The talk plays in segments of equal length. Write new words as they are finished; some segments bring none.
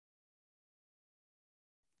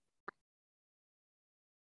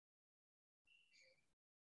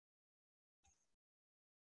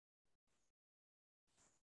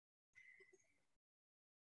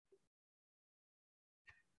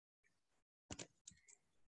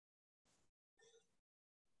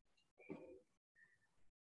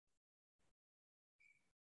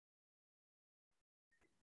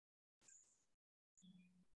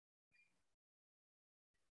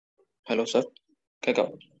Hello sir, കേൾക്കാം.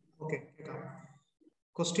 Okay, കേൾക്കാം.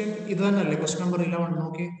 Question ഇത് തന്നെയല്ലേ? ക്വസ്റ്റ്യൻ നമ്പർ 11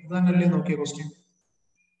 നോക്കി, ഇത് തന്നെയല്ലേ നോക്കിയ ക്വസ്റ്റ്യൻ?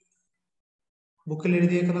 ബുക്കിൽ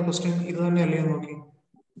എഴുതിയേക്കുന്ന ക്വസ്റ്റ്യൻ ഇത് തന്നെയല്ലേ നോക്കി?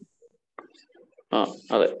 ആ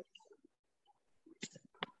അതെ,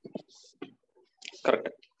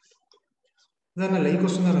 കറക്റ്റ്. ഇത് തന്നെയല്ലേ? ഈ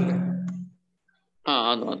ക്വസ്റ്റ്യൻ തന്നെയല്ലേ? ആ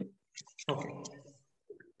അത് മതി. ഓക്കെ.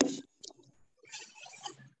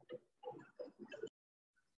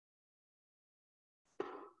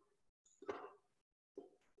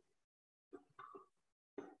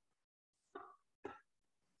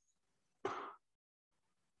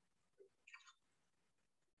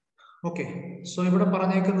 ഓക്കെ, സോ ഇവിടെ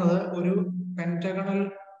പറഞ്ഞേക്കുന്നത് ഒരു പെന്റഗണൽ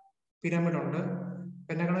പിരമിഡ് ഉണ്ട്.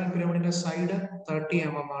 പെന്റഗണൽ പിരമിഡിന്റെ സൈഡ് 30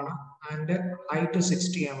 mm ആണ് ആൻഡ് ഹൈറ്റ്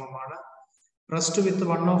 60 mm ആണ്. Rest with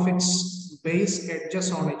one of its base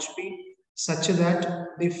edges on HP such that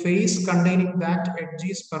the face containing that edge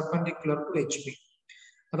is perpendicular to HP.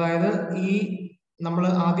 അതായത് ഈ നമ്മൾ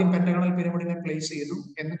ആദ്യം പെന്റഗണൽ പിരമിഡിനെ പ്ലേസ് ചെയ്തു,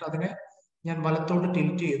 എന്നിട്ട് അതിനെ ഞാൻ വലത്തോട്ട്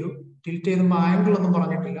ടിൽറ്റ് ചെയ്തു. ടിൽറ്റ് ചെയ്യുമ്പോൾ ആംഗിൾ ഒന്നും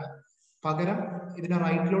പറഞ്ഞിട്ടില്ല, പകരം ഇതിനെ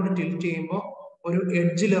റൈറ്റിലോട്ട് ടിൽറ്റ് ചെയ്യുമ്പോൾ ഒരു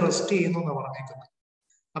എഡ്ജിൽ റെസ്റ്റ് ചെയ്യുന്നു എന്ന് പറഞ്ഞേക്കുന്നത്.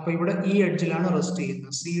 അപ്പൊ ഇവിടെ ഈ എഡ്ജിലാണ് റെസ്റ്റ്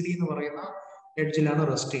ചെയ്യുന്നത്, CD എന്ന് പറയുന്ന എഡ്ജിലാണ്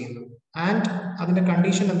റെസ്റ്റ് ചെയ്യുന്നത്. ആൻഡ് അതിന്റെ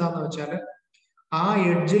കണ്ടീഷൻ എന്താന്ന് വെച്ചാൽ ആ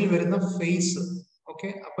എഡ്ജിൽ വരുന്ന ഫേസ്, ഓക്കെ,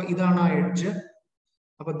 അപ്പൊ ഇതാണ് ആ എഡ്ജ്.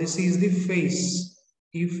 അപ്പൊ ദിസ് ഈസ് ദി ഫേസ്.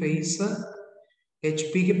 ഈ ഫേസ്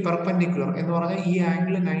HP ക്ക് പെർപെൻഡിക്കുലർ എന്ന് പറഞ്ഞാൽ ഈ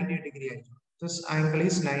ആംഗിൾ 90 ഡിഗ്രി ആയിരിക്കും. This angle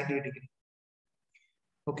is 90 degree.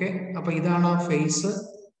 Okay, അപ്പൊ ഇതാണ് ആ ഫേസ്.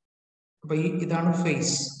 അപ്പൊ ഇതാണ്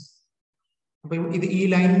ഫേസ്. അപ്പൊ ഇത് ഈ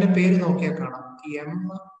ലൈനിന്റെ പേര് നോക്കിയാൽ കാണാം,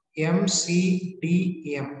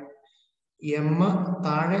 MCDM. എം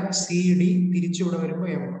താഴെ CD, തിരിച്ചിവിടെ വരുമ്പോ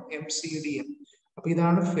MCDM. അപ്പൊ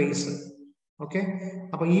ഇതാണ് ഫേസ്. ഓക്കെ,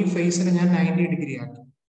 അപ്പൊ ഈ ഫേസിനെ ഞാൻ 90 ഡിഗ്രി ആക്കി.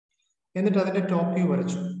 എന്നിട്ട് അതിന്റെ ടോപ്പ് വ്യൂ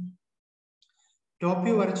വരച്ചു. ടോപ്പ്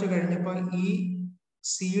വ്യൂ വരച്ചു കഴിഞ്ഞപ്പോൾ ഈ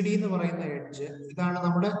CD എന്ന് പറയുന്ന എഡ്ജ്, ഇതാണ്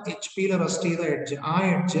നമ്മുടെ HP-യിൽ റെസ്റ്റ് ചെയ്ത എഡ്ജ്. ആ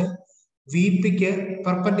എഡ്ജ് VP-ക്ക്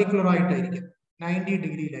പെർപെൻഡിക്കുലർ ആയിട്ടായിരിക്കും, 90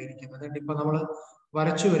 ഡിഗ്രിയിലായിരിക്കും. അതുകൊണ്ട് ഇപ്പൊ നമ്മൾ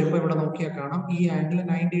വരച്ചു വരുമ്പോൾ ഇവിടെ നോക്കിയാൽ കാണാം ഈ ആംഗിൾ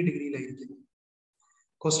 90 ഡിഗ്രിയിലായിരിക്കും.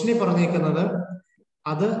 ക്വസ്റ്റ്യനിൽ പറഞ്ഞേക്കുന്നത്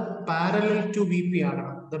അത് പാരലൽ ടു VP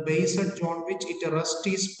ആകണം. The base edge on which it rest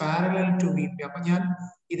is parallel to VP. അപ്പൊ ഞാൻ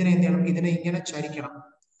ഇതിനെ എന്ത് ചെയ്യണം? ഇതിനെ ഇങ്ങനെ ചരിക്കണം.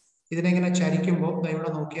 ഇതിനെ ഇങ്ങനെ ചരിക്കുമ്പോൾ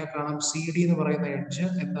ഇവിടെ നോക്കിയാൽ കാണാം CD എന്ന് പറയുന്ന എഡ്ജ്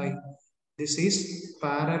എന്തായി? This is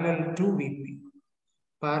parallel to VP.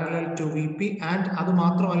 Parallel to VP. And അത്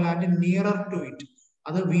മാത്രമല്ല, ആൻഡ് നിയറർ ടു ഇറ്റ്,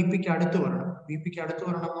 അത് VP-ക്ക് അടുത്ത് വരണം. VP-ക്ക് അടുത്ത്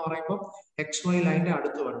വരണം എന്ന് പറയുമ്പോൾ XY ലൈനിന്റെ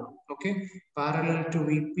അടുത്ത് വരണം. Okay, parallel to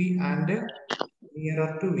VP and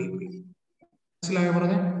nearer to VP. മനസ്സിലായോ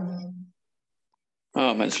പറഞ്ഞേ?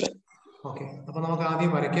 മനസ്സിലായി. ഓക്കെ, അപ്പൊ നമുക്ക്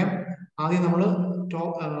ആദ്യം വരയ്ക്കാം. ആദ്യം നമ്മൾ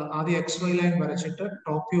ആദ്യം XY ലൈൻ വരച്ചിട്ട്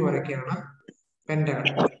ടോപ്പ് വ്യൂ വരയ്ക്കുകയാണ്. പെന്റഗൺ.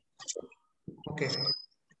 ഓക്കെ,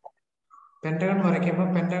 പെന്റഗൺ വരയ്ക്കുമ്പോൾ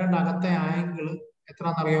പെന്റഗണിന്റെ അകത്തെ ആംഗിൾ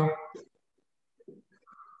എത്രയാണെന്നറിയോ?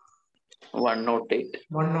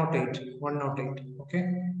 108. ഓക്കെ,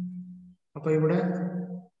 അപ്പൊ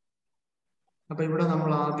ഇവിടെ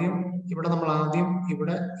നമ്മൾ ആദ്യം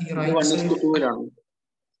ഇവിടെ ഈ റൈറ്റ് സൈഡ്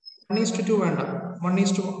 1:2 വേണ്ട,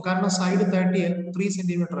 1:2, കാരണം സൈഡ് 3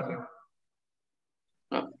 സെന്റിമീറ്റർ അല്ലേ?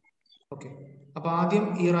 ഓക്കെ, അപ്പൊ ആദ്യം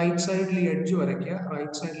ഈ റൈറ്റ് സൈഡിൽ എഡ്ജ് വരയ്ക്കുക.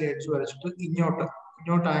 റൈറ്റ് സൈഡിൽ എഡ്ജ് വരച്ചിട്ട് ഇങ്ങോട്ട്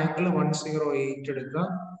ആംഗിൾ 108 എടുക്കുക.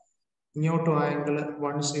 ഇങ്ങോട്ട് ആംഗിൾ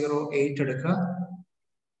 108 എടുക്കുക.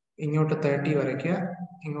 ഇങ്ങോട്ട് 30 വരയ്ക്കുക.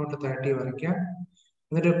 ഇങ്ങോട്ട് 30 വരയ്ക്കുക.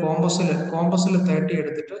 എന്നിട്ട് കോമ്പസിൽ 30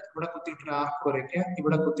 എടുത്തിട്ട് ഇവിടെ കുത്തിയിട്ട് ഒരു ആർക്ക് വരയ്ക്കുക.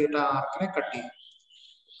 ഇവിടെ കുത്തിയിട്ട് ആ ആർക്കിനെ കട്ട് ചെയ്യും.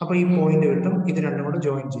 അപ്പൊ ഈ പോയിന്റ് കിട്ടും. ഇത് രണ്ടും കൂടെ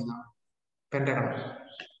ജോയിൻ ചെയ്യുന്നതാണ് പെന്റഗൺ.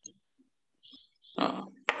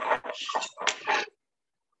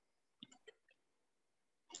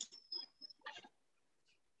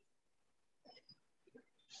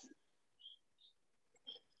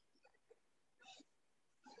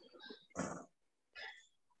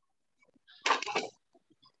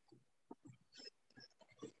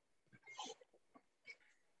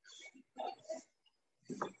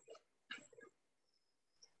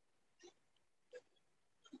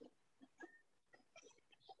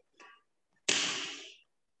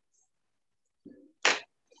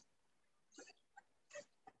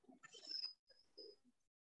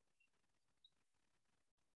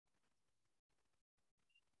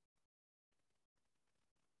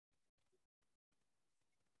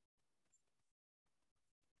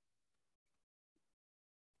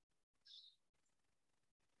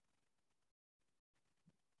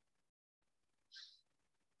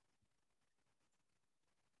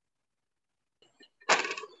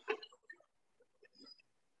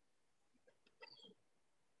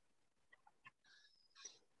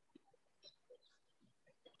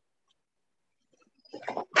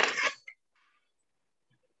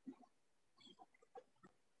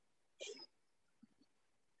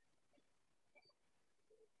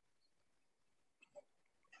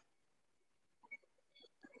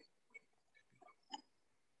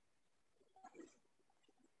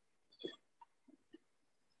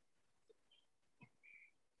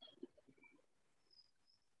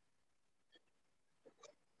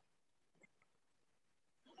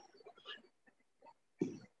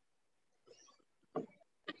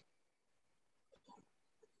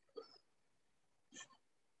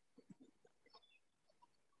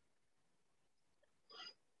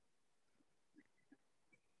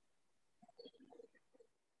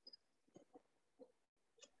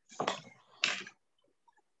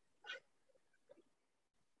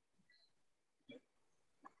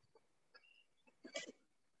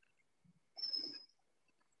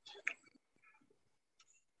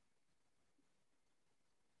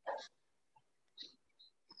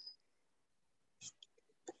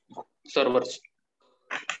 സെർവേഴ്സ്.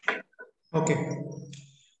 ഓക്കെ,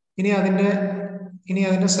 ഇനി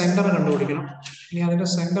അതിന്റെ സെന്റർ കണ്ടുപിടിക്കണം. ഇനി അതിന്റെ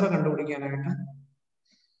സെന്റർ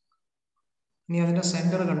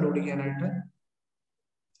കണ്ടുപിടിക്കാനായിട്ട്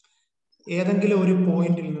ഏതെങ്കിലും ഒരു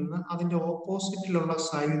പോയിന്റിൽ നിന്ന് അതിന്റെ ഓപ്പോസിറ്റിലുള്ള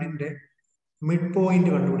സൈഡിന്റെ മിഡ് പോയിന്റ്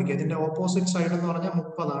കണ്ടുപിടിക്കുക. ഇതിന്റെ ഓപ്പോസിറ്റ് സൈഡ് എന്ന് പറഞ്ഞാൽ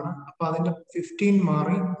 30 ആണ്. അപ്പൊ അതിന്റെ 15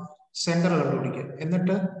 മാറി സെന്റർ കണ്ടുപിടിക്കുക.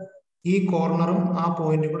 എന്നിട്ട് ഈ കോർണറും ആ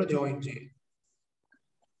പോയിന്റും കൂടെ ജോയിൻ ചെയ്യും.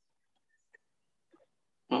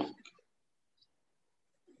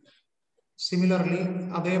 സിമിലർലി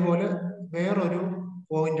അതേപോലെ വേറൊരു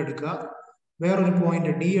പോയിന്റ് എടുക്കുക. വേറൊരു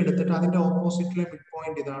പോയിന്റ് ഡി എടുത്തിട്ട് അതിന്റെ ഓപ്പോസിറ്റിലെ മിഡ്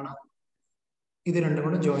പോയിന്റ് ഇതാണ്. ഇത് രണ്ടും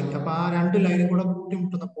കൂടെ ജോയിൻ. അപ്പൊ ആ രണ്ട് ലൈനും കൂടെ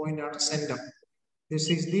കൂട്ടിമുട്ടുന്ന പോയിന്റ് ആണ് centre. This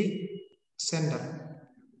is the centre.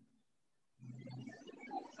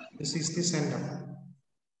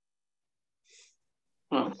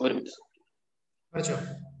 ഒരു മിനിറ്റ്. വരച്ചോ?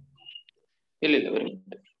 ഇല്ല, ഒരു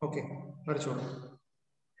മിനിറ്റ്. ഓക്കെ, വരച്ചോളൂ.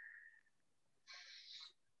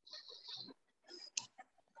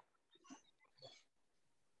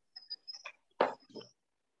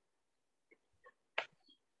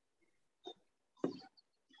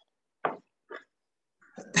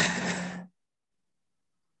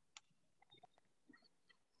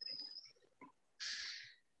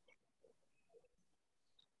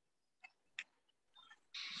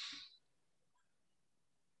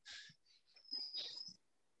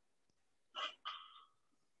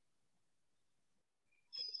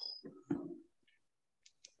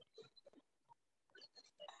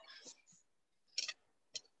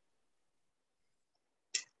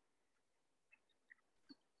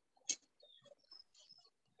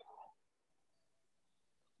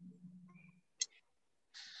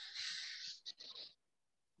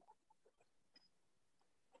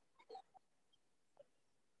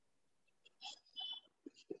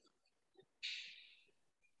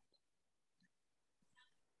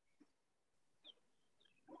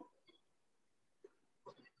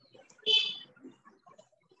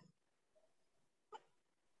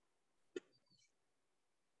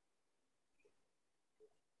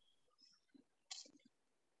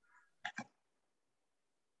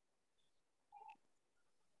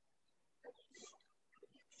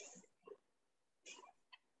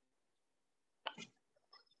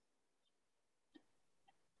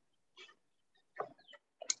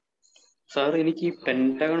 സാർ, എനിക്ക് ഈ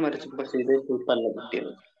പെന്റഗൺ വരച്ചപ്പോ പക്ഷേ ഇതേ ഷേപ്പ് അല്ല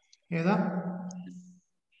കിട്ടിയത്. ഏതാ?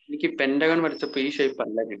 എനിക്ക് പെന്റഗൺ വരച്ചപ്പോ ഈ ഷേപ്പ്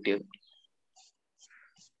അല്ല കിട്ടിയത്.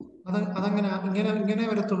 അതങ്ങനെ ഇങ്ങനെ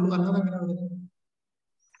വരത്തുള്ളൂ. അല്ലാതെ എങ്ങനെ വരുന്നത്?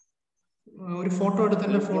 ഒരു ഫോട്ടോ എടുത്ത്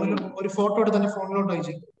എന്റെ ഫോണിലോട്ട്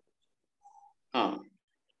അയച്ചു. ആ,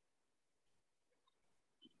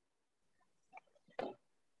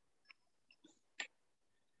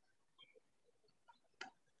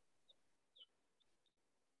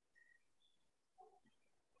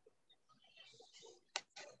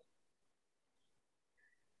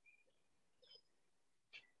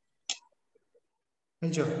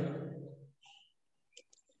 അയച്ചോ?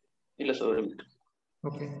 ഇല്ല സാർ, ഒരു മിനിറ്റ്.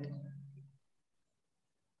 ഓക്കെ.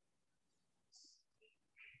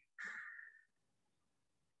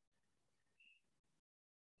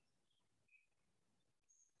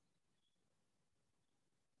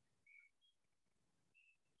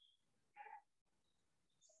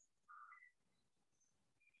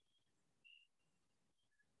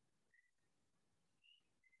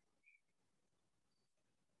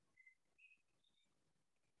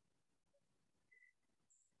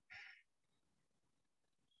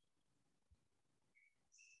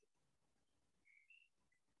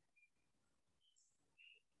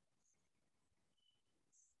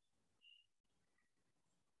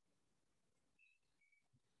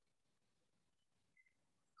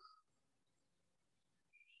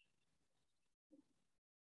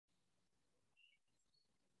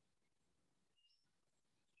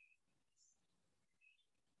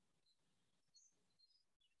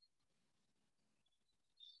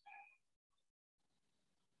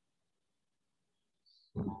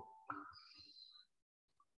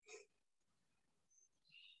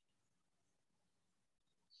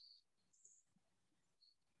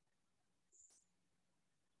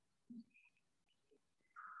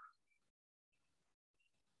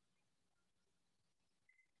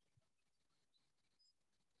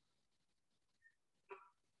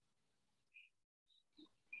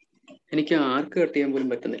 എനിക്ക് ആർക്ക് കട്ട് ചെയ്യാൻ പോലും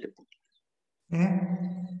പറ്റുന്നില്ല.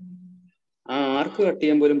 ആർക്ക് കട്ട്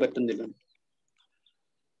ചെയ്യാൻ പോലും പറ്റുന്നില്ല.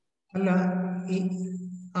 അല്ല,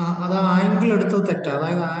 അത് ആംഗിൾ എടുത്തത് തെറ്റാ.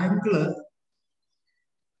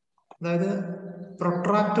 അതായത്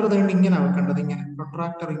പ്രൊട്രാക്ടർ തേണ്ടി ഇങ്ങനെ വെക്കേണ്ടത്. ഇങ്ങനെ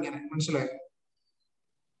പ്രൊട്രാക്ടർ ഇങ്ങനെ, മനസ്സിലായോ?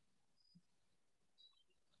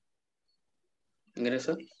 എങ്ങനെ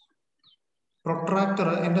സർ? പ്രൊട്രാക്ടർ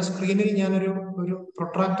എന്റെ സ്ക്രീനിൽ ഞാനൊരു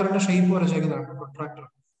പ്രൊട്രാക്ടറിന്റെ ഷേപ്പ് വരച്ചേക്കുന്നതാണ് പ്രൊട്രാക്ടർ.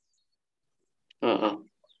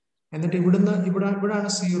 എന്നിട്ട് ഇവിടാണ്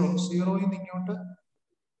 0. 0യിൽ നിന്ന് ഇങ്ങോട്ട്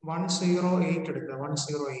 108 എടുക്കുക.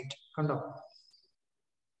 108 കണ്ടോ?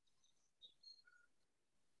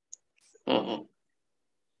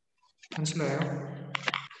 മനസ്സിലായോ?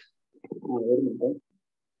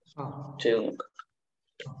 ചെയ്ത് നോക്കാം.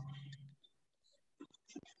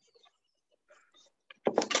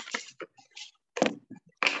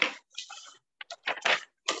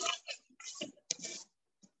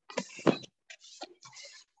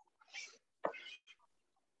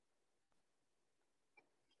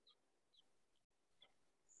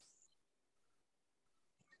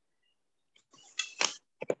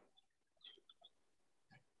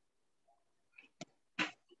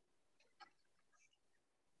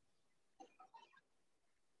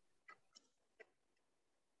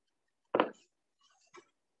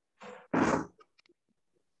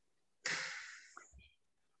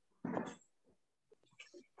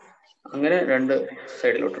 അങ്ങനെ രണ്ട്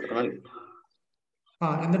സൈഡിലോട്ട് എടുക്കണം.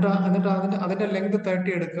 എന്നിട്ട് അതിന്റെ ലെങ്ത്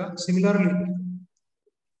 30 എടുക്കുക.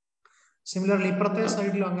 സിമിലർലി ഇപ്പുറത്തെ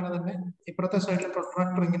സൈഡിലും അങ്ങനെ തന്നെ. ഇപ്പുറത്തെ സൈഡിൽ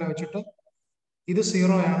പ്രൊട്രാക്ടർ ഇങ്ങനെ വെച്ചിട്ട് ഇത്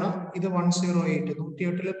 0 ആണ്, ഇത് 108.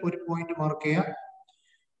 108 ഒരു പോയിന്റ് മാർക്ക് ചെയ്യുക.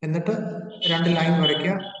 എന്നിട്ട് 2 ലൈൻ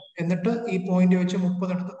വരയ്ക്കുക. എന്നിട്ട് ഈ പോയിന്റ് വെച്ച്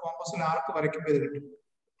 30 എടുത്ത് കോമ്പസിൽ ആർക്ക് വരയ്ക്കുമ്പോൾ ഇത് കിട്ടും.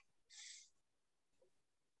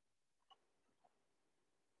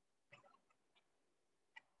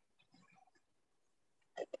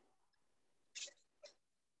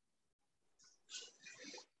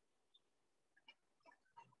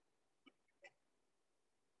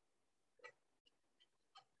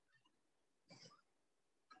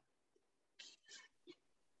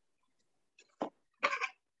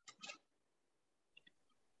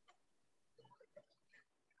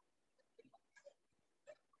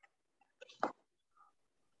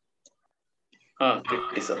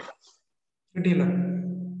 കിട്ടി സർ. കിട്ടിയില്ല?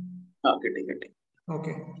 കിട്ടി.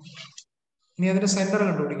 ഓക്കെ, ഇനി അതിന്റെ സെന്റർ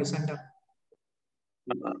കണ്ടുപിടിക്കും. സെന്റർ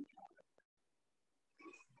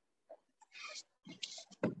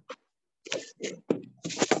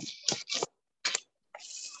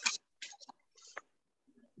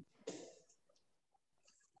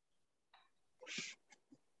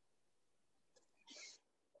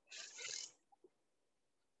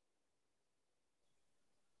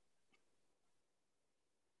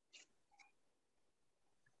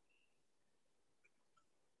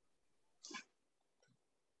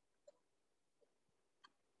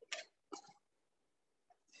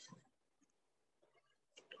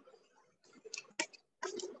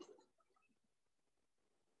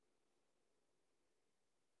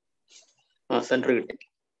സെന്റർ കിട്ടിയോ?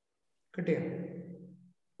 കിട്ടി.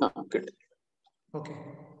 ഓക്കെ,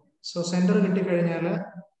 സോ സെന്റർ കിട്ടിക്കഴിഞ്ഞാൽ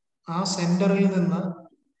ആ സെന്ററിൽ നിന്ന്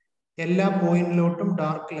എല്ലാ പോയിന്റിലോട്ടും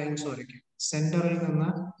ഡാർക്ക് ലൈൻസ് വരയ്ക്കും. സെന്ററിൽ നിന്ന്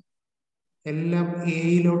എല്ലാം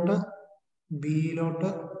എയിലോട്ട്,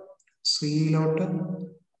 ബിയിലോട്ട്, സിയിലോട്ട്,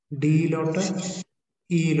 ഡിയിലോട്ട്,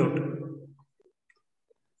 ഇയിലോട്ട്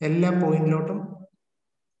എല്ലാ പോയിന്റിലോട്ടും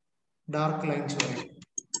ഡാർക്ക് ലൈൻസ് വരയ്ക്കും.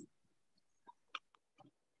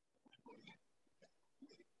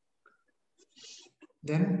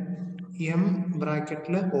 then m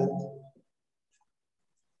ബ്രാക്കറ്റിൽ O.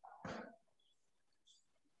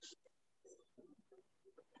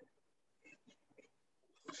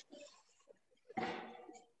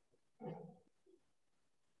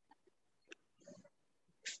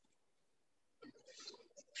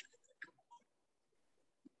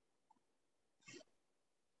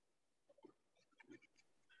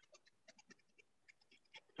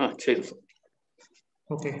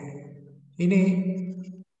 ഓക്കെ, ഇനി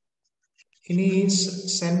ഈ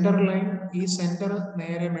സെന്റർ ലൈൻ, ഈ സെന്റർ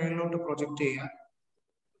നേരെ മേളിലോട്ട് പ്രൊജക്ട് ചെയ്യുക.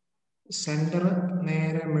 സെന്റർ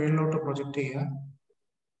നേരെ മേളിലോട്ട് പ്രൊജക്ട് ചെയ്യുക.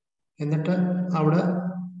 എന്നിട്ട് അവിടെ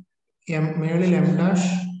മേളിൽ M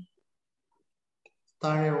ഡാഷ്,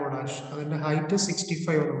 താഴെ O ഡാഷ്. അതിന്റെ ഹൈറ്റ്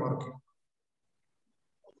 65 ഒന്ന് മാർക്ക് ചെയ്യും.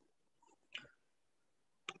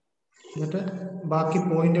 എന്നിട്ട് ബാക്കി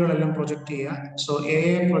പോയിന്റുകളെല്ലാം പ്രൊജക്ട് ചെയ്യുക. സോ എ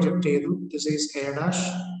പ്രൊജക്ട് ചെയ്തു, ദിസ് ഈസ് എ ഡാഷ്.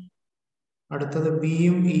 അടുത്തത്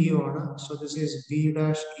ബിയും ഇയും ആണ്, so this is B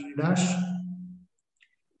dash E dash.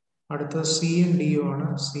 അടുത്തത് സിയും ഡിയും ആണ്,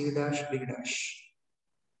 സി ഡാഷ് ഡി ഡാഷ്.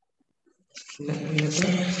 എന്നിട്ട്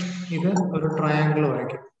ഇത് ഒരു ട്രയാങ്കിൾ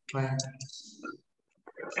വരയ്ക്കും. ട്രയാങ്കിൾ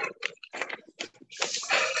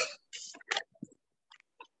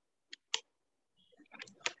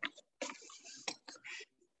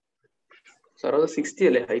സാർ അത് 60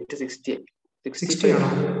 അല്ലേ? ഹൈറ്റ് 60 ആണോ?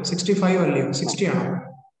 65 അല്ലയോ? 60 ആണോ?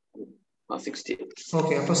 60.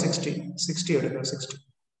 ഓക്കെ, അപ്പൊ 60 എടുക്കുക. 60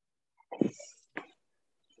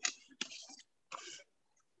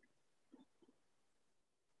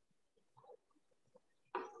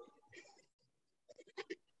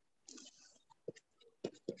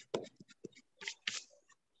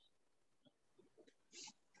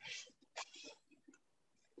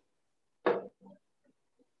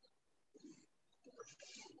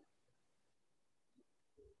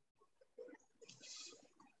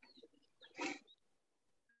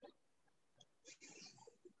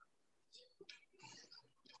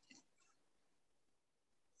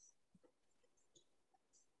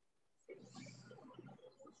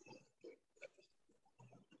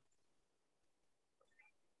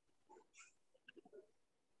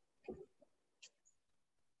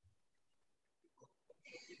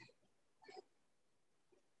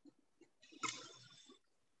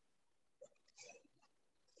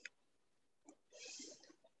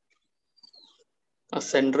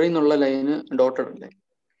 സെന്ററിൽ നിന്നുള്ള ലൈന് ഡോട്ടഡ് അല്ലേ?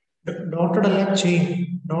 ഡോട്ടഡ് അല്ല, ചെയിൻ.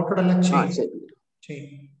 ഡോട്ടഡ് അല്ല, ചെയിൻ. ശരി. ചെയിൻ.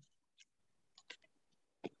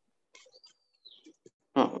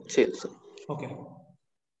 ശരി സർ. ഓക്കെ.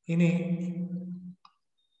 ഇനി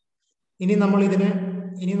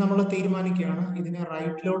നമ്മൾ തീരുമാനിക്കുകയാണ് ഇതിനെ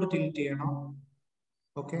റൈറ്റിലോട്ട് ടിൽറ്റ് ചെയ്യണം.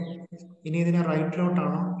 ഓക്കെ. ഇനി ഇതിനെ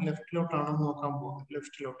റൈറ്റിലോട്ടാണോ ലെഫ്റ്റിലോട്ടാണോ നോക്കാൻ പോകും.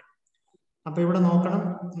 ലെഫ്റ്റിലോട്ട്. അപ്പൊ ഇവിടെ നോക്കണം,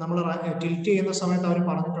 നമ്മൾ ടിൽറ്റ് ചെയ്യുന്ന സമയത്ത് അവർ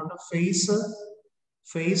പറഞ്ഞിട്ടുണ്ട് ഫേസ്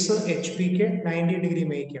HP-ക്ക് 90 ഡിഗ്രി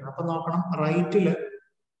മേക്ക് ചെയ്യണം. അപ്പൊ നോക്കണം, റൈറ്റിൽ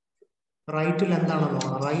എന്താണെന്ന്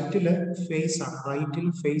നോക്കണം. റൈറ്റില്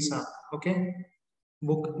ഫേസ് ആണ്. ഓക്കെ.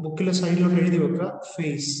 ബുക്കിലെ സൈഡിലോട്ട് എഴുതി വെക്കുക,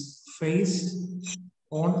 face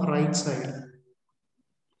on right side.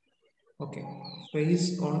 Okay. Face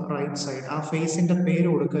on right side. ആ ഫേസിന്റെ പേര്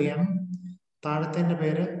കൊടുക്കുക M. താഴത്തെ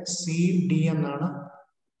പേര് CD എന്നാണ്.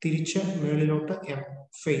 തിരിച്ച് മേളിലോട്ട് M.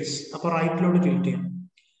 ഫേസ്. അപ്പൊ റൈറ്റിലോട്ട് ടിൽറ്റ് ചെയ്യാം.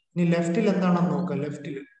 ഇനി ലെഫ്റ്റിൽ എന്താണെന്ന് നോക്കുക.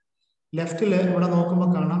 ലെഫ്റ്റില് ഇവിടെ നോക്കുമ്പോൾ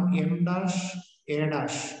കാണാം M',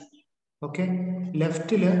 A'. Okay.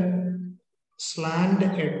 ലെഫ്റ്റില് slant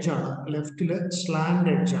edge ആണ്.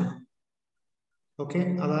 ഓക്കെ.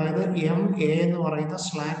 അതായത് MA എന്ന് പറയുന്ന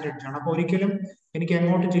സ്ലാൻഡ് എഡ്ജ് ആണ്. അപ്പൊ ഒരിക്കലും എനിക്ക്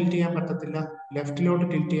എങ്ങോട്ട് ടിൽറ്റ് ചെയ്യാൻ പറ്റത്തില്ല, ലെഫ്റ്റിലോട്ട്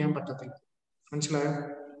ടിൽറ്റ് ചെയ്യാൻ പറ്റത്തില്ല. മനസ്സിലായോ?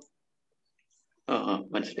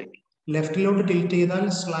 മനസ്സിലായി. ലെഫ്റ്റിലോട്ട് ടിൽറ്റ് ചെയ്താൽ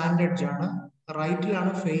സ്ലാൻഡ് എഡ്ജ് ആണ്,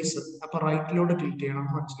 റൈറ്റിലാണ് ഫേസ്. അപ്പൊ റൈറ്റിലോട്ട് ടിൽറ്റ് ചെയ്യണം.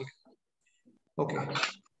 മനസ്സിലായി? ഓക്കെ.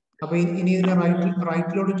 അപ്പൊ ഇനി ഇതിനെ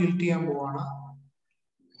റൈറ്റിലോട്ട് ടിൽറ്റ് ചെയ്യാൻ പോവാണ്.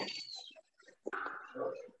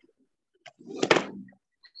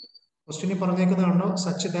 ക്വസ്റ്റ്യനിൽ പറഞ്ഞേക്കുന്നത് കണ്ടോ,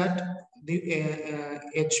 such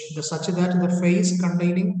that the face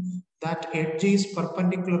containing that edge is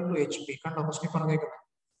perpendicular to HP. കണ്ടോ ക്വസ്റ്റ്യനിൽ പറഞ്ഞേക്കുന്നത്?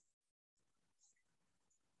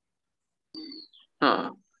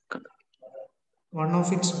 One of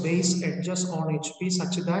its base edges on HP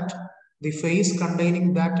such that the face containing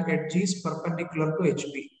that edge is perpendicular to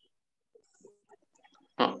HP.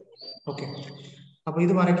 Okay. അപ്പൊ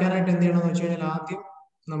ഇത് വരയ്ക്കാനായിട്ട് എന്ത് ചെയ്യണമെന്ന് വെച്ച് കഴിഞ്ഞാൽ, ആദ്യം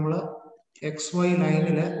നമ്മൾ XY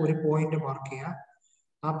ലൈനില് ഒരു പോയിന്റ് മാർക്ക് ചെയ്യാം.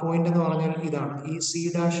 ആ പോയിന്റ് എന്ന് പറഞ്ഞാൽ ഇതാണ്, ഈ C',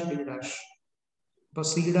 D'. അപ്പൊ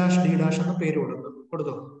C', D' എന്ന പേര്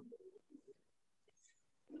കൊടുത്തു.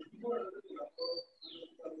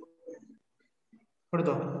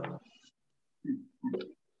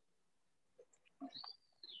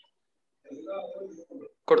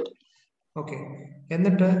 ഓക്കെ.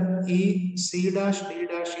 എന്നിട്ട് ഈ C', D'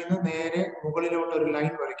 നേരെ മുകളിലോട്ട് ഒരു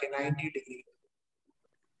ലൈൻ വരയ്ക്കുക, 90 ഡിഗ്രി.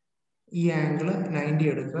 ഈ ആംഗിള് 90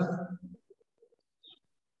 എടുക്കുക.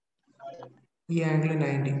 ഈ ആംഗിള്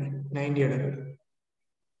 90 എടുക്കുക.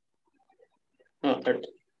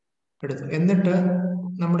 എടുത്തു. എന്നിട്ട്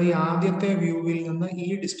നമ്മുടെ ഈ ആദ്യത്തെ വ്യൂവിൽ നിന്ന് ഈ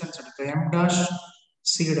ഡിസ്റ്റൻസ് എടുക്കുക, M',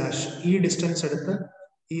 C'. ഈ ഡിസ്റ്റൻസ് എടുത്ത്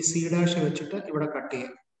ഈ C' വെച്ചിട്ട് ഇവിടെ കട്ട്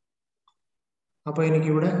ചെയ്യാം. അപ്പൊ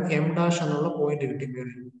എനിക്കിവിടെ M' എന്നുള്ള പോയിന്റ് കിട്ടി.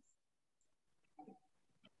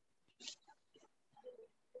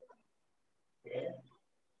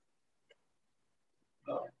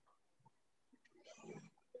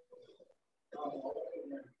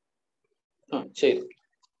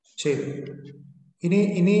 ശരി.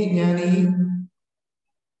 ഇനി ഞാൻ ഈ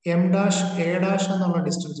M', A' എന്നുള്ള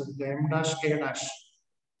ഡിസ്റ്റൻസ് എടുക്കുക. M', A'.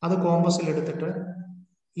 അത് കോമ്പസിൽ എടുത്തിട്ട്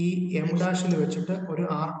ഈ M' വെച്ചിട്ട് ഒരു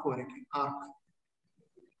ആർക്ക് വരയ്ക്കും.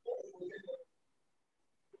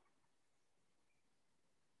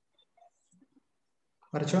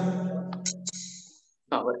 വരച്ചോ?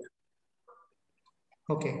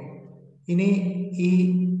 ഓക്കെ. ഇനി ഈ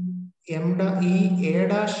A',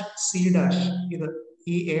 C', ഇത്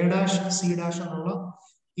ഈ A', C' എന്നുള്ള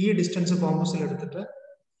ഈ ഡിസ്റ്റൻസ് കോമ്പസിൽ എടുത്തിട്ട്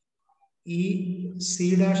ഈ C'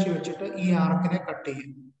 വെച്ചിട്ട് ഈ ആർക്കിനെ കട്ട്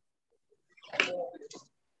ചെയ്യും.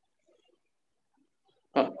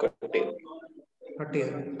 കട്ട്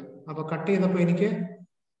ചെയ്തു. അപ്പൊ കട്ട് ചെയ്തപ്പോ എനിക്ക്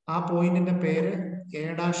ആ പോയിന്റിന്റെ പേര് A'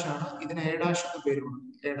 ആണ്. ഇതിന് A' എന്ന് പേര് കൊടുക്കും.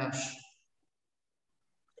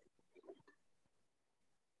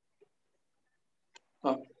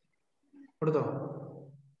 A'. കൊടുത്തോ?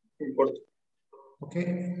 ഓക്കെ.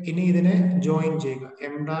 ഇനി ഇതിനെ ജോയിൻ ചെയ്യുക.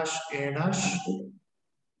 M', A',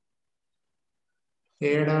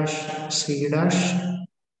 C',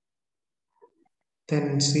 then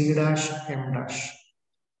C', M'.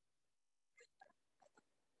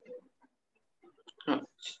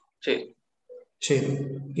 ശരി.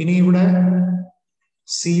 ഇനി ഇവിടെ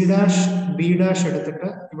C', B' എടുത്തിട്ട്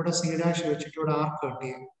ഇവിടെ C' വെച്ചിട്ട് ഇവിടെ ആർക്ക് കട്ട്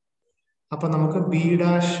ചെയ്യാം. അപ്പൊ നമുക്ക് B',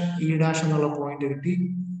 E' എന്നുള്ള പോയിന്റ് കിട്ടി.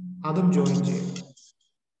 അതും ജോയിൻ ചെയ്യും.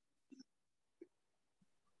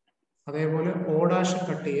 അതേപോലെ O'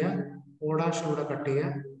 കട്ട് ചെയ്യുക. O' ഇവിടെ കട്ട് ചെയ്യുക.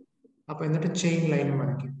 അപ്പൊ എന്നിട്ട് ചെയിൻ ലൈനും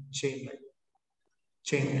വരയ്ക്കും. Chain line.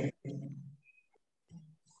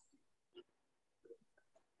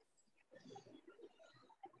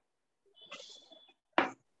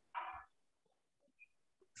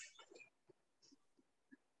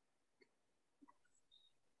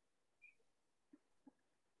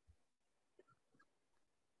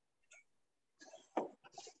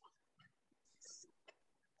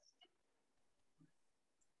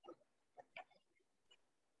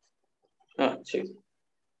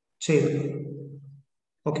 ചെയ്തു.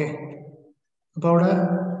 ഓക്കെ, അപ്പൊ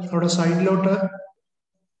അവിടെ സൈഡിലോട്ട്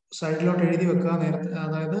എഴുതി വെക്കുക നേരത്തെ,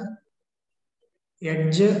 അതായത്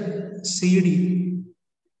edge CD,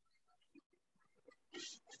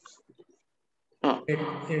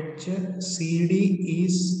 edge CD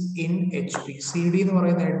is in HP. CD എന്ന്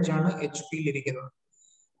പറയുന്ന എഡ്ജാണ് HP ഇരിക്കുന്നത്.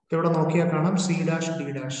 ഇവിടെ നോക്കിയാൽ കാണാം C',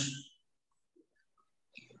 D'.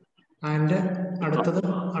 ആൻഡ്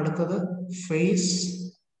അടുത്തത് face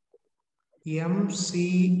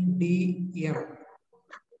MCDM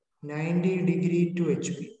 90 degree to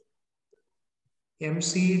HP.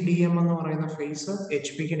 MCDM എന്ന് പറയുന്ന face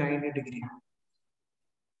HP-ക്ക് 90 degree.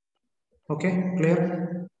 Okay, clear?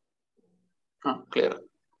 Clear.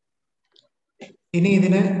 ഇനി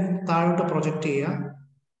ഇതിനെ താഴോട്ട് പ്രൊജക്ട് ചെയ്യാം.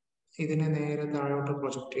 ഇതിനെ നേരെ താഴോട്ട്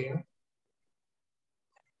പ്രൊജക്ട് ചെയ്യാം.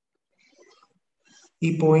 ഈ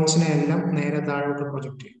പോയിന്റ്സിനെ എല്ലാം നേരെ താഴോട്ട്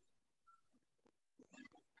പ്രൊജക്ട് ചെയ്യും.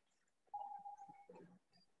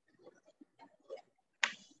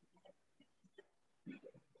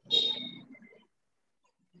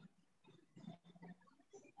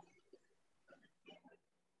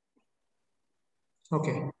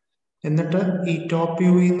 ഓക്കെ, എന്നിട്ട് ഈ ടോപ്പ്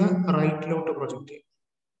വ്യൂവിൽ നിന്ന് റൈറ്റിലോട്ട് പ്രൊജക്ട് ചെയ്യും.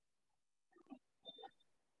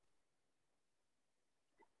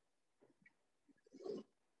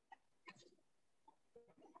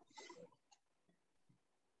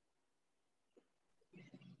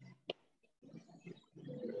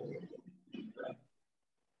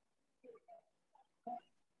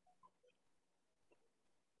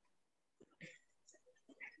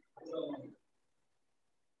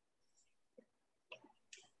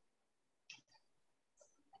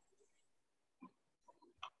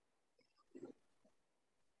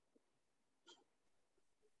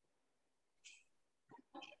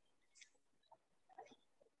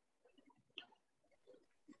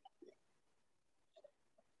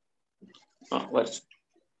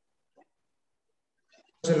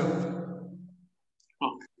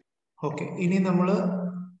 ഓക്കെ, ഇനി നമ്മൾ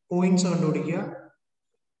പോയിന്റ്സ് കണ്ടുപിടിക്കുക.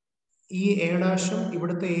 ഈ A'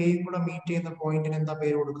 ഇവിടുത്തെ A കൂടെ മീറ്റ് ചെയ്യുന്ന പോയിന്റിന് എന്താ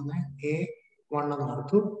പേര് കൊടുക്കുന്നത്? A1 എന്ന്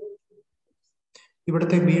കൊടുത്തു.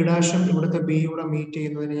 ഇവിടുത്തെ B' ഇവിടുത്തെ B കൂടെ മീറ്റ്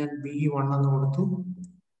ചെയ്യുന്നതിന് ഞാൻ B1 എന്ന് കൊടുത്തു.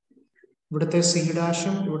 ഇവിടുത്തെ C'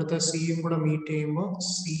 ഇവിടുത്തെ Cയും കൂടെ മീറ്റ് ചെയ്യുമ്പോൾ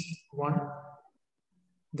C1.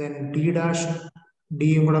 ദെൻ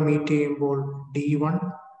D'യും കൂടെ മീറ്റ് ചെയ്യുമ്പോൾ D1.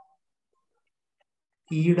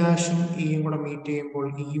 E'യും കൂടെ മീറ്റ് ചെയ്യുമ്പോൾ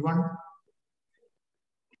E1.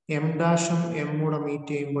 M' M കൂടെ മീറ്റ്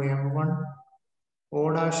ചെയ്യുമ്പോൾ M1.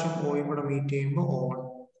 O'യും കൂടെ മീറ്റ് ചെയ്യുമ്പോൾ O1.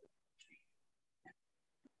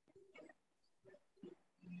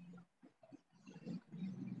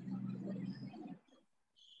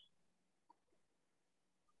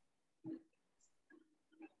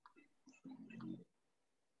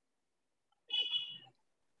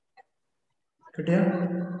 കിട്ടിയ?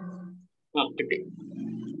 കിട്ടി.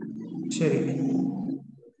 ശരി,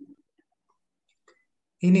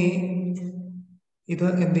 ഇനി ഇത്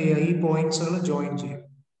എന്ത് ചെയ്യുക? ഈ പോയിന്റ്സുകൾ ജോയിൻ ചെയ്യും.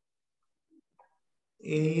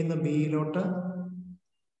 Aന്ന് Bയിലോട്ട്,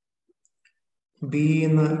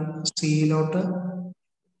 Bന്ന് Cയിലോട്ട്,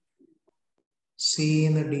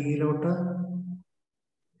 Cന്ന് Dയിലോട്ട്,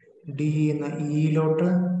 Dന്ന് Eയിലോട്ട്,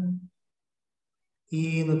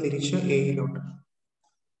 Eന്ന് തിരിച്ച് Aയിലോട്ട്.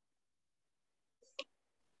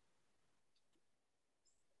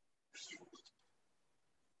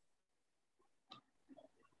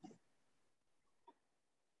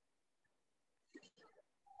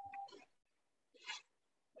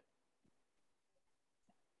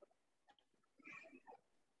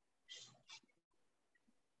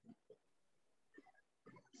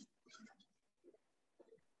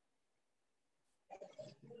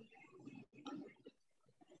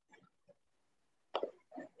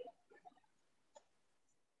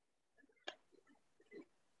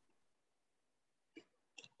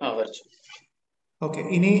 ഓക്കെ,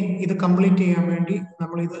 ഇനി ഇത് കംപ്ലീറ്റ് ചെയ്യാൻ വേണ്ടി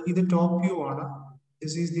നമ്മൾ ഇത് ടോപ്പ് വ്യൂ ആണ്.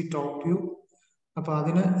 This is the top view. അപ്പൊ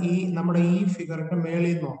അതിന് നമ്മുടെ ഈ ഫിഗറിന്റെ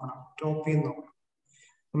മേളിൽ നോക്കണം, ടോപ്പിൽ നോക്കണം.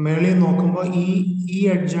 മേളിൽ നോക്കുമ്പോൾ ഈ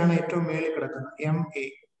എഡ്ജാണ് ഏറ്റവും മേളിൽ കിടക്കുന്നത്, MA.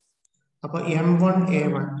 അപ്പൊ M1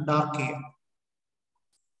 A1 ഡാർക്ക് ചെയ്യാം.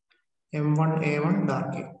 M1 A1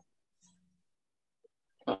 ഡാർക്ക് ചെയ്യാം.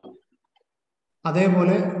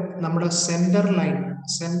 അതേപോലെ നമ്മുടെ സെന്റർ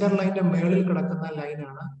ലൈനിന്റെ മേളിൽ കിടക്കുന്ന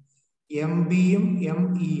ലൈനാണ് MBയും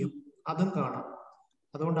MEയും. അതും കാണാം,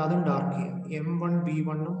 അതുകൊണ്ട് അതും ഡാർക്ക് ചെയ്യാം. M1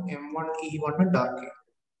 B1ഉം M1 E1ഉം ഡാർക്ക് ചെയ്യാം.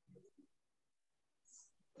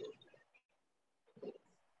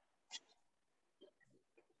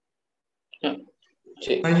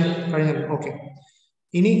 കഴിഞ്ഞു. ഓക്കെ,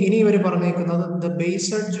 ഇനി ഇവർ പറഞ്ഞേക്കുന്നത് the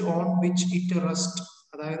base edge on which it rest,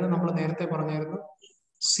 അതായത് നമ്മൾ നേരത്തെ പറഞ്ഞായിരുന്നു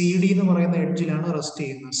CD എന്ന് പറയുന്ന എഡ്ജിലാണ് റെസ്റ്റ്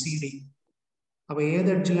ചെയ്യുന്നത്. CD. അപ്പൊ ഏത്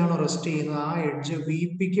എഡ്ജിലാണോ റെസ്റ്റ് ചെയ്യുന്നത് ആ എഡ്ജ്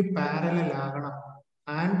VPക്ക് പാരലൽ ആകണം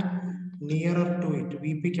ആൻഡ് നിയറർ ടു ഇറ്റ്,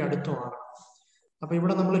 VPക്ക് അടുത്തുമാണ്. അപ്പൊ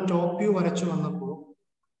ഇവിടെ നമ്മൾ ടോപ്പ് വ്യൂ വരച്ചു വന്നപ്പോൾ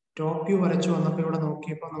ഇവിടെ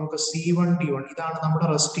നോക്കിയപ്പോൾ നമുക്ക് C1D1 ഇതാണ് നമ്മുടെ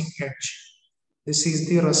resting edge. This is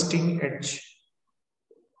the resting edge.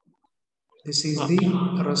 This is the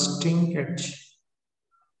resting edge.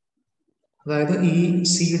 അതായത് ഈ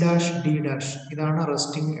C'D' ഇതാണ്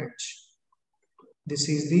resting edge. This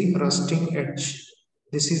is the resting edge.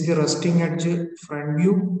 This is the resting edge front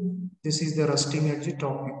view. This is the resting edge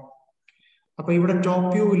top view. അപ്പൊ ഇവിടെ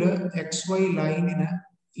top വ്യൂവില് XY ലൈനിന്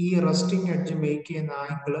ഈ resting edge make ചെയ്യുന്ന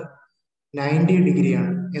angle 90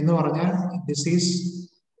 ഡിഗ്രിയാണ്. എന്ന് പറഞ്ഞാൽ this is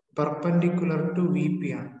perpendicular to VP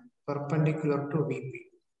ആണ്. Perpendicular to VP.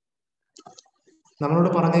 നമ്മളോട്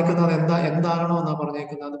പറഞ്ഞേക്കുന്നത് എന്താകണോ എന്നാ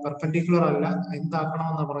പറഞ്ഞേക്കുന്നത്, അത് പെർപെൻഡിക്കുലർ അല്ല,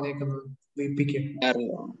 എന്താക്കണമെന്നാ പറഞ്ഞേക്കുന്നത് VPക്ക്.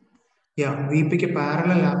 VPക്ക്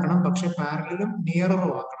പാരലൽ ആക്കണം, പക്ഷെ പാരലലും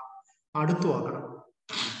നിയററും ആക്കണം, അടുത്തും ആക്കണം.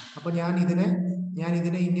 അപ്പൊ ഞാൻ ഇതിനെ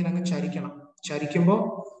ഇങ്ങനെ അങ്ങ് ചരിക്കുമ്പോൾ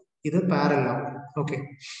ഇത് പാരലൽ ആവും. ഓക്കെ,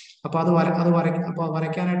 അപ്പൊ അപ്പൊ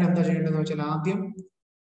വരയ്ക്കാനായിട്ട് എന്താ ചെയ്യേണ്ടതെന്ന് വെച്ചാൽ ആദ്യം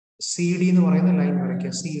CD എന്ന് പറയുന്ന ലൈൻ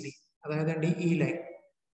വരയ്ക്കുക. CD അതായത്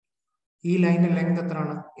ഈ ലൈനിന്റെ ലെങ്ത്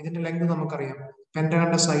എത്രയാണ്? ഇതിന്റെ ലെങ്ത് നമുക്കറിയാം.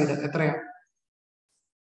 പെന്റഗണിന്റെ സൈഡ് എത്രയാ?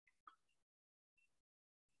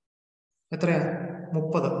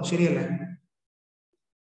 30, ശരിയല്ലേ?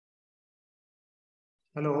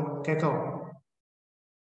 ഹലോ, കേക്കാവോ?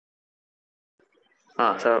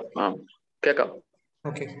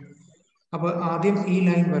 ഓക്കെ, അപ്പൊ ആദ്യം ഈ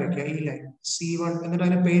ലൈൻ വരയ്ക്കുക. ഈ ലൈൻ C1, എന്നിട്ട്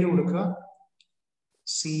അതിന് പേര് കൊടുക്കുക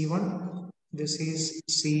C1. This is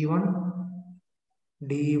C1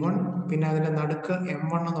 D1. പിന്നെ അതിന്റെ നടുക്ക്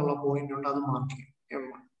M1 എന്നുള്ള പോയിന്റ് ഉണ്ട്, അത് മാർക്ക് ചെയ്യും.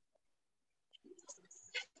 M1.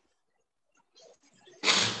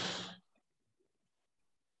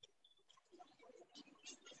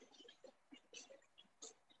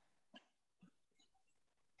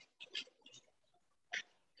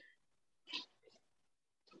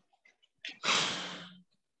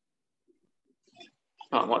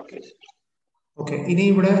 ഓക്കെ, ഇനി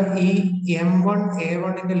ഇവിടെ ഈ M1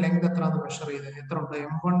 A1ന്റെ ലെങ്ത് എത്രയാണെന്ന് മെഷർ ചെയ്ത് എത്ര ഉണ്ട്?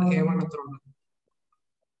 M1 A1 എത്ര ഉണ്ട്?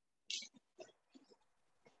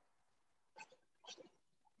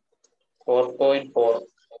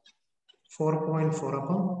 4.4.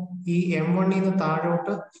 അപ്പം ഈ M1 നിന്ന്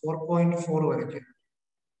താഴോട്ട് 4.4 വരയ്ക്കും.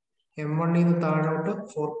 M1 നിന്ന് താഴോട്ട്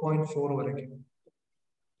 4.4 വരയ്ക്കും.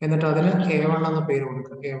 എന്നിട്ട് അതിന് A1 എന്ന പേര്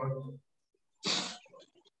കൊടുക്കുക. A1.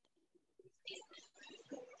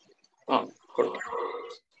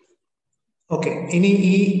 ഓക്കെ, ഇനി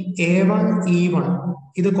ഈ A1 E1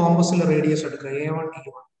 ഇത് കോമ്പസിലെ റേഡിയസ് എടുക്കുക. A1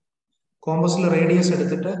 E1 കോമ്പസിലെ റേഡിയസ്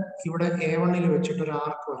എടുത്തിട്ട് ഇവിടെ A1 വെച്ചിട്ട് ഒരു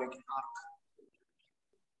ആർക്ക് വരയ്ക്കും.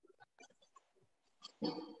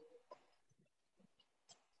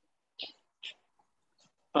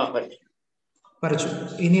 വരച്ചു.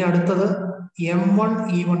 ഇനി അടുത്തത് M1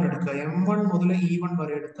 E1 എടുക്കുക. M1 മുതൽ E1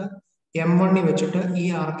 വരെ എടുത്ത് M1 വെച്ചിട്ട് ഈ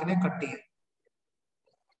ആർക്കിനെ കട്ട് ചെയ്യാം.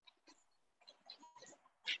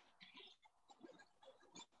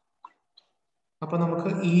 അപ്പൊ നമുക്ക്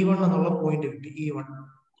E1 എന്നുള്ള പോയിന്റ് കിട്ടി. E1.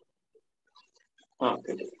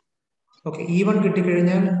 ഓക്കെ, E1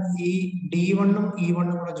 കിട്ടിക്കഴിഞ്ഞാൽ ഈ D1ഉം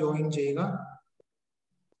E1ഉം കൂടെ ജോയിൻ ചെയ്യുക.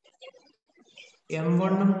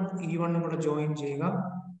 M1ഉം E1ഉം കൂടെ ജോയിൻ ചെയ്യുക.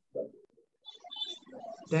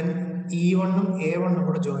 then E1ഉം A1ഉം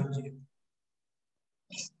കൂടെ ജോയിൻ ചെയ്യും.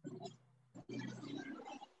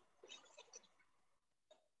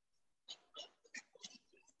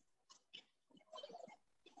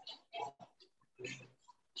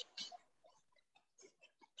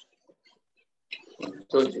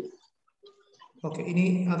 ഓക്കെ, ഇനി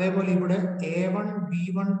അതേപോലെ ഇവിടെ A1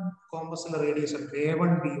 B1 കോമ്പസിലെ റേഡിയസ് എടുക്കുക.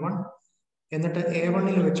 A1 B1 എന്നിട്ട് A1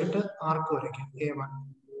 വെച്ചിട്ട് ആർക്ക് വരയ്ക്കും.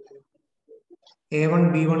 A1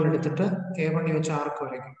 B1 എടുത്തിട്ട് A1 വെച്ച് ആർക്ക്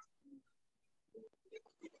വരയ്ക്കും.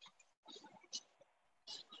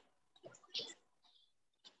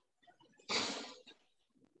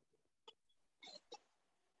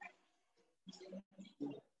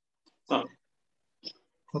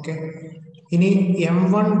 ഓക്കെ, ഇനി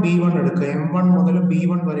M1 B1 എടുക്കുക. M1 മുതൽ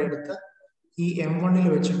B1 വരെ എടുത്ത് ഈ M1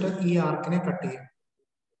 വെച്ചിട്ട് ഈ ആർക്കിനെ കട്ട് ചെയ്യാം.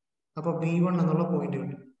 അപ്പൊ B1 എന്നുള്ള പോയിന്റ്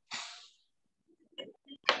കിട്ടും.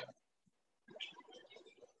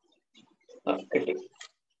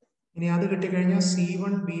 ഇനി അത് കിട്ടിക്കഴിഞ്ഞാൽ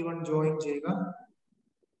C1 B1 ജോയിൻ ചെയ്യുക.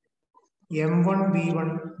 M1 B1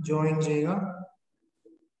 ജോയിൻ ചെയ്യുക.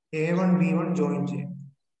 A1 B1 ജോയിൻ ചെയ്യുക.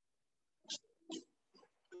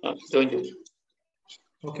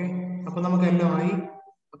 ഓക്കെ, അപ്പൊ നമുക്ക് എല്ലാം ആയി.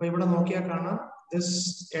 അപ്പൊ ഇവിടെ നോക്കിയാൽ കാണാം ദിസ്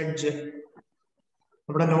എഡ്ജ്.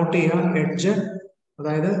 ഇവിടെ നോട്ട് ചെയ്യുക എഡ്ജ്,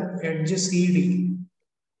 അതായത് edge C D.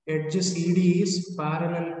 Edge CD is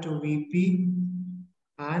parallel to VP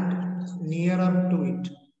and nearer to it.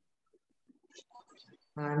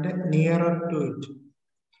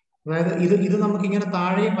 അതായത് ഇത് നമുക്ക് ഇങ്ങനെ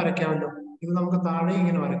താഴെയും വരയ്ക്കാമല്ലോ. ഇത് നമുക്ക് താഴെ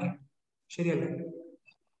ഇങ്ങനെ വരയ്ക്കാം, ശരിയല്ലേ?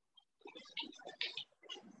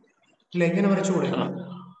 ഇല്ല, എങ്ങനെ വരച്ചുകൂടെ?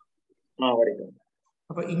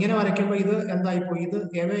 അപ്പൊ ഇങ്ങനെ വരയ്ക്കുമ്പോ ഇത് എന്തായിപ്പോയി? ഇത്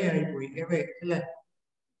എവേ ആയിപ്പോയി, എവേ അല്ലേ?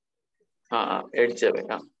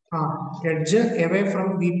 എഡ്ജ് എവേ ഫ്രം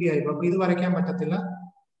VP ആയി. അപ്പൊ ഇത് വരയ്ക്കാൻ പറ്റത്തില്ല.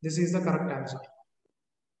 This is the correct answer.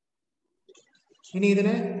 ഇനി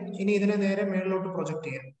ഇതിനെ നേരെ മേളിലോട്ട് പ്രൊജക്ട്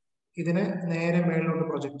ചെയ്യാം. ഇതിനെ നേരെ മേളിലോട്ട്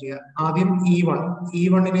പ്രൊജക്ട് ചെയ്യാം. ആദ്യം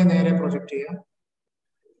E1നെ നേരെ പ്രൊജക്ട് ചെയ്യാം.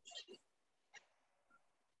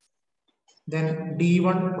 Then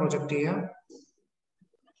D1 പ്രൊജക്ട് ചെയ്യാം.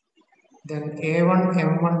 Then A1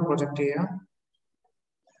 M1 പ്രൊജക്ട് ചെയ്യാം.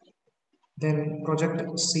 Then project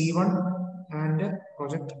C1 and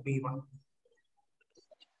project B1.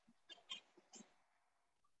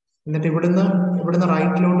 എന്നിട്ട് ഇവിടുന്ന്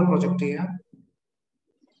റൈറ്റിലോട്ട് പ്രൊജക്ട് ചെയ്യാം.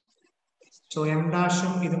 സോ എം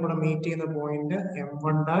ഡാഷും ഇതും കൂടെ മീറ്റ് ചെയ്യുന്ന പോയിന്റ്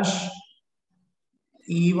M1 ഡാഷ്,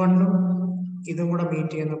 E1ഉം ഇതും കൂടെ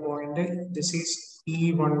മീറ്റ് ചെയ്യുന്ന point this is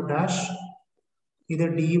E1 dash. ഇത്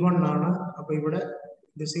D1 ആണ്. അപ്പൊ ഇവിടെ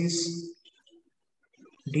this is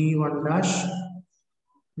D1 dash.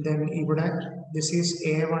 Then ഇവിടെ this is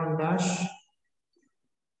A1 dash.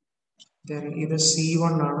 Then ഇത്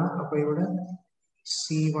C1 ആണ്. അപ്പൊ ഇവിടെ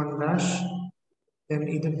C1 ഡാഷ്. Then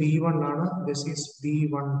ഇത് B1 ആണ്. This is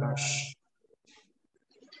B1 dash.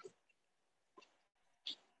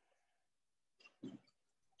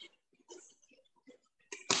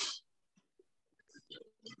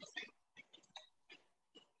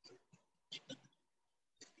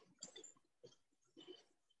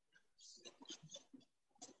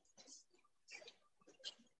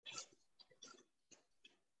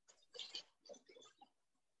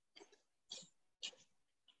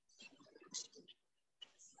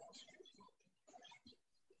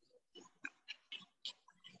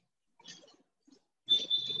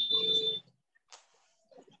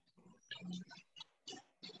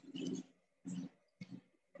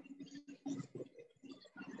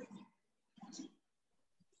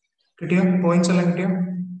 കിട്ടിയോ? പോയിന്റ്സ് എല്ലാം കിട്ടിയോ?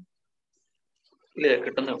 ഇല്ല,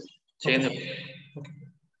 കിട്ടുന്നു, ചെയ്യുന്നു.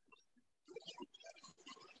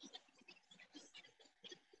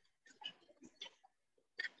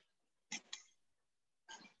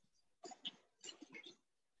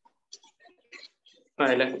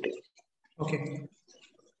 ഓക്കെ,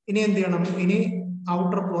 ഇനി എന്ത് ചെയ്യണം? ഇനി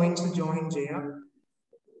ഔട്ടർ പോയിന്റ്സ് ജോയിൻ ചെയ്യാം.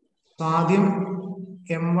 ആദ്യം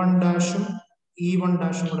M1 ഡാഷും E1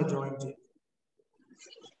 ഡാഷും കൂടെ ജോയിൻ ചെയ്യാം.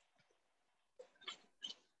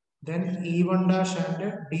 Then E1 dash and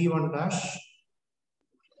D1 dash.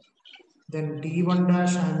 Then D1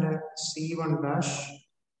 dash and C1 dash.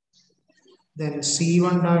 Then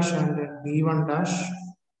C1 dash and B1 dash.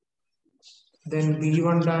 Then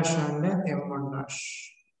B1 dash and M1 dash.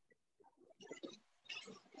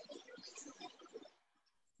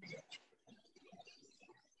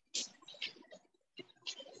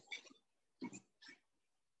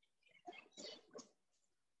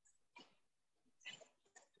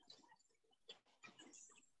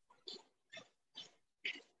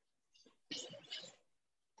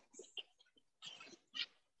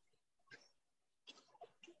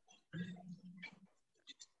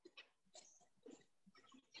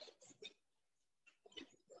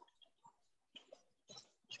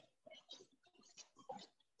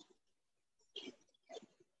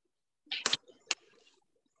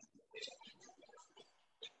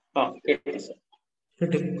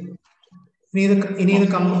 കിട്ടി.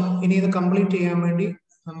 ഇനി ഇത് കംപ്ലീറ്റ് ചെയ്യാൻ വേണ്ടി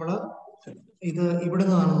നമ്മൾ ഇത് ഇവിടെ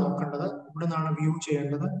നിന്നാണ് നോക്കേണ്ടത്, ഇവിടെ നിന്നാണ് വ്യൂ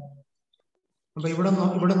ചെയ്യേണ്ടത്. അപ്പൊ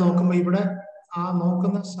ഇവിടെ നോക്കുമ്പോൾ ഇവിടെ ആ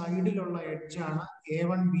നോക്കുന്ന സൈഡിലുള്ള എഡ്ജാണ്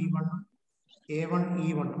A1 B1 A1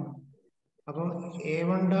 E1. അപ്പോൾ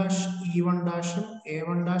A1 dash E1 ഡാഷും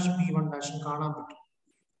A1 dash B1 ഡാഷും കാണാൻ പറ്റും.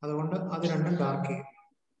 അതുകൊണ്ട് അത് രണ്ടും ഡാർക്ക് ചെയ്യും.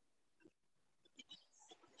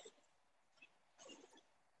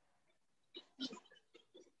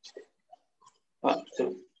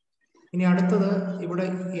 ഇനി അടുത്തത് ഇവിടെ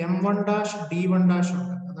M1 ഡാഷ് D1 ഡാഷ്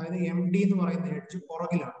ഉണ്ട്. അതായത് MD എന്ന് പറയുന്ന എഡ്ജ്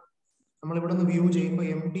പുറകിലാണ്. നമ്മൾ ഇവിടെ നിന്ന് വ്യൂ ചെയ്യുമ്പോൾ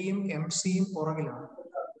MDയും MCയും പുറകിലാണ്.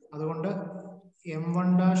 അതുകൊണ്ട് M1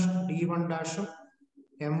 dash D1 ഡാഷും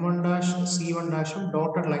M1 dash C1 ഡാഷും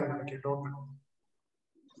dotted line വരയ്ക്കുക. ഡോട്ടഡ്.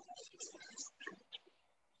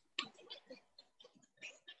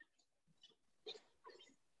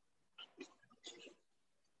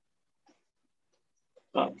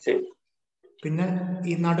 ശരി. പിന്നെ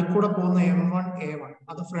ഈ നടുക്കൂടെ പോകുന്ന M1 A1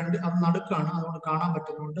 അത് ഫ്രണ്ട് അത് നടുക്കാണ്, അതുകൊണ്ട് കാണാൻ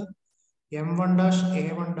പറ്റുന്നുണ്ട്. M1 dash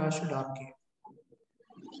A1 dash dark ചെയ്യാം.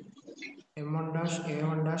 M1 dash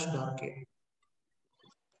A1 dash dark ചെയ്യാം.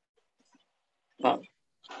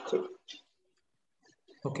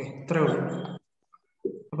 ഓക്കെ, ഇത്രേ ഉള്ളൂ.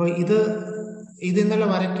 അപ്പൊ ഇത് ഇന്നലെ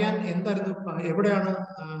വരയ്ക്കാൻ എന്തായിരുന്നു, എവിടെയാണ്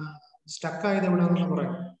സ്റ്റക്ക് ആയത്, എവിടെയാണെന്ന്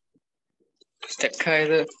പറയാം. സ്റ്റക്ക്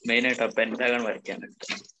ആയത് മെയിനായിട്ട് പെന്റഗൺ വരയ്ക്കാനായിട്ട്.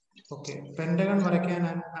 ഓക്കെ, പെന്റഗൺ വരയ്ക്കാൻ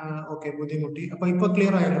ഓക്കെ ബുദ്ധിമുട്ടി. അപ്പൊ ഇപ്പൊ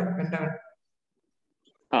ക്ലിയർ ആയല്ലോ പെന്റഗൺ?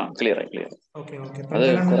 ക്ലിയർ ആയി. ഓക്കെ ഓക്കെ, അത്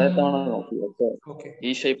പെന്റഗൺ. കുറെ തവണ നോക്കി, ഓക്കെ,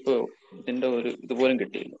 ഈ ഷേപ്പ് ഇതിന്റെ ഒരു ഇതുപോലും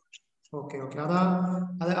കിട്ടിയില്ല. ഓക്കെ ഓക്കെ,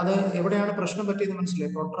 അത് എവിടെയാണ് പ്രശ്നം പറ്റിയത്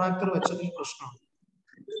മനസ്സിലായി? പ്രൊട്രാക്ടർ വെച്ചതിൽ പ്രശ്നമാണ്.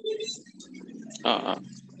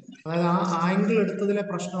 അതായത് ആ ആംഗിൾ എടുത്തതിലെ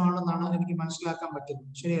പ്രശ്നമാണെന്നാണ് എനിക്ക് മനസ്സിലാക്കാൻ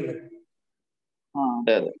പറ്റുന്നത്. ശരിയല്ലേ?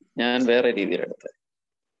 അതെ അതെ, ഞാൻ വേറെ രീതിയിൽ എടുത്തത്.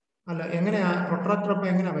 അല്ല, എങ്ങനെയാ പ്രൊട്രാക്ടർ അപ്പൊ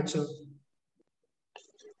എങ്ങനെയാ വെച്ചത്?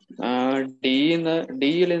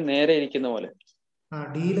 ഡിയിൽ നേരെ ഇരിക്കുന്ന പോലെ.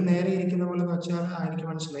 ഡിയിൽ നേരെ ഇരിക്കുന്ന പോലെ എന്ന് വെച്ചാൽ എനിക്ക്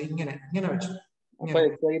മനസ്സിലായി. ഇങ്ങനെ വെച്ചു. അപ്പൊ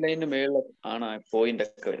XY ലൈനിന് മേളിൽ ആണ് പോയിന്റ്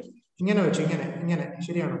ഒക്കെ വരുന്നത്. ഇങ്ങനെ വെച്ചു, ഇങ്ങനെ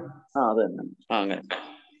ശരിയാണോ? അത് തന്നെ. അങ്ങനെ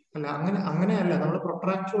അല്ല, അങ്ങനെയല്ല. നമ്മൾ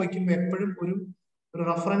പ്രൊട്രാക്ടർ വയ്ക്കുമ്പോൾ എപ്പോഴും ഒരു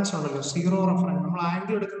റെഫറൻസ് ഉണ്ടല്ലോ, 0 റെഫറൻസ്. നമ്മൾ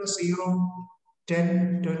ആംഗിൾ എടുക്കുന്ന 0, 10,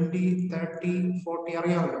 20, 30, 40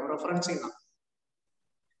 അറിയാമല്ലോ, റെഫറൻസ് ചെയ്യുന്ന.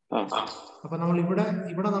 അപ്പൊ നമ്മൾ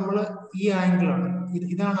ഇവിടെ നമ്മൾ ഈ ആംഗിൾ ആണ്,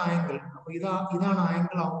 ഇതാണ് ആംഗിൾ. അപ്പൊ ഇതാണ്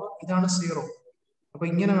ആംഗിൾ ആവുമ്പോൾ ഇതാണ് 0. അപ്പൊ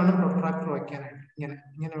ഇങ്ങനെ വേണം പ്രൊട്രാക്ടർ വയ്ക്കാനായിട്ട്.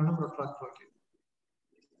 ഇങ്ങനെ വേണം പ്രൊട്രാക്ടർ വയ്ക്കാൻ.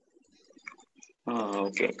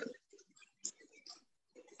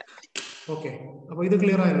 ഓക്കെ, അപ്പൊ ഇത്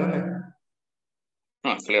ക്ലിയർ ആയല്ലോ അല്ലേ?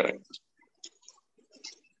 ക്ലിയർ ആയി.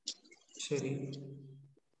 ശരി,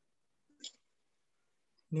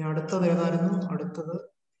 ഇനി അടുത്തത് ഏതായിരുന്നു? അടുത്തത്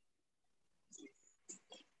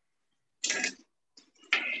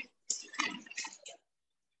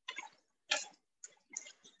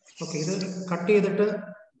ഓക്കെ, ഇത് കട്ട് ചെയ്തിട്ട്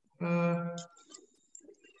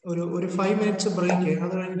ഒരു 5 മിനിറ്റ്സ് ബ്രേക്ക്,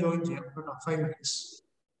 അത് കഴിഞ്ഞ് ജോയിൻ ചെയ്യാം കേട്ടോ. 5 മിനിറ്റ്സ്.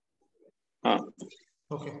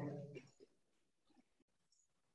 ഓക്കെ.